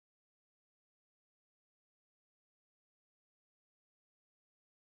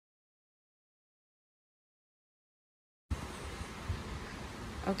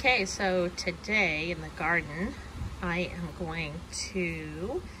Okay, so today in the garden, I am going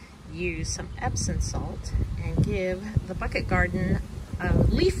to use some Epsom salt and give the bucket garden a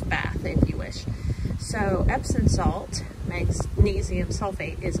leaf bath, if you wish. So Epsom salt, magnesium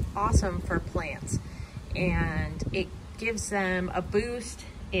sulfate, is awesome for plants, and it gives them a boost.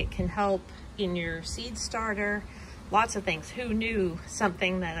 It can help in your seed starter, lots of things. Who knew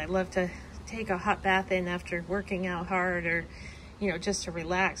something that I love to take a hot bath in after working out hard, or just to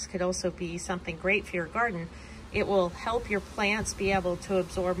relax, could also be something great for your garden. It will help your plants be able to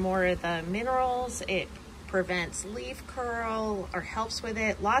absorb more of the minerals. It prevents leaf curl, or helps with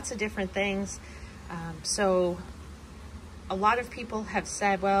it, lots of different things. So a lot of people have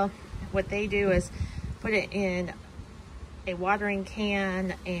said, well, what they do is put it in a watering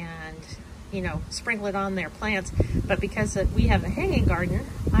can and sprinkle it on their plants. But because we have a hanging garden,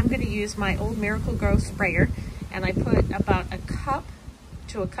 I'm going to use my old Miracle Grow sprayer, and I put about a cup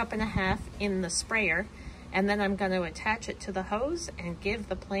to a cup and a half in the sprayer, and then I'm going to attach it to the hose and give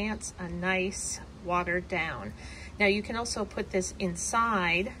the plants a nice water down. Now you can also put this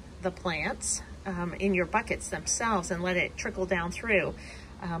inside the plants in your buckets themselves and let it trickle down through,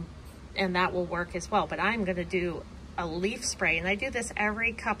 and that will work as well. But I'm going to do a leaf spray, and I do this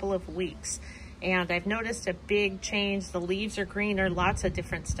every couple of weeks, and I've noticed a big change. The leaves are greener, lots of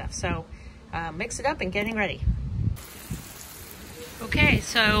different stuff. So mix it up and getting ready. Okay,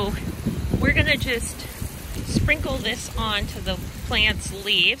 so we're gonna just sprinkle this onto the plant's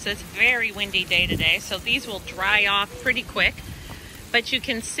leaves. It's a very windy day today, so these will dry off pretty quick. But you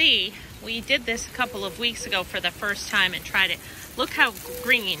can see we did this a couple of weeks ago for the first time and tried it. Look how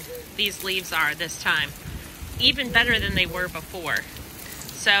green these leaves are this time, even better than they were before.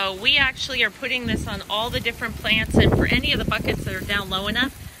 So we actually are putting this on all the different plants, and for any of the buckets that are down low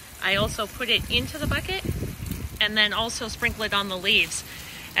enough, I also put it into the bucket and then also sprinkle it on the leaves.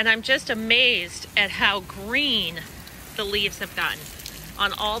 And I'm just amazed at how green the leaves have gotten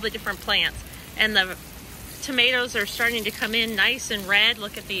on all the different plants. And the tomatoes are starting to come in nice and red.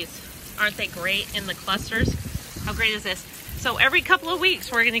 Look at these. Aren't they great in the clusters? How great is this? So every couple of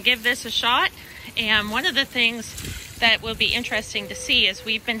weeks, we're gonna give this a shot. And one of the things that will be interesting to see is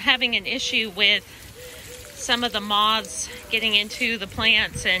we've been having an issue with some of the moths getting into the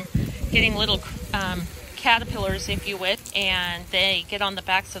plants and getting little caterpillars, if you will, and they get on the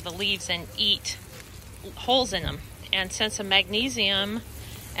backs of the leaves and eat holes in them. And since the magnesium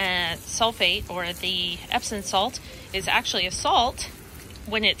sulfate, or the Epsom salt, is actually a salt,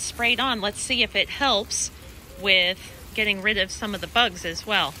 when it's sprayed on, let's see if it helps with getting rid of some of the bugs as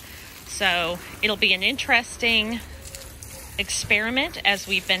well. So it'll be an interesting experiment, as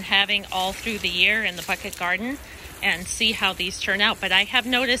we've been having all through the year in the bucket garden, and see how these turn out. But I have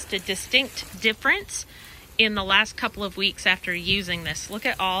noticed a distinct difference in the last couple of weeks after using this. Look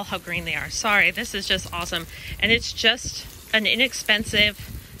at how green they are. Sorry, this is just awesome. And it's just an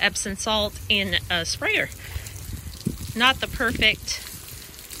inexpensive Epsom salt in a sprayer. Not the perfect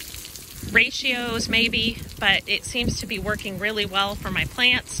ratios maybe, but it seems to be working really well for my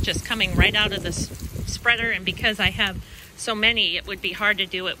plants, just coming right out of the spreader. And because I have so many, it would be hard to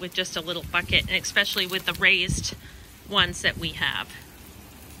do it with just a little bucket, and especially with the raised ones that we have.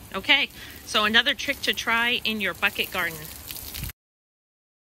 Okay, so another trick to try in your bucket garden.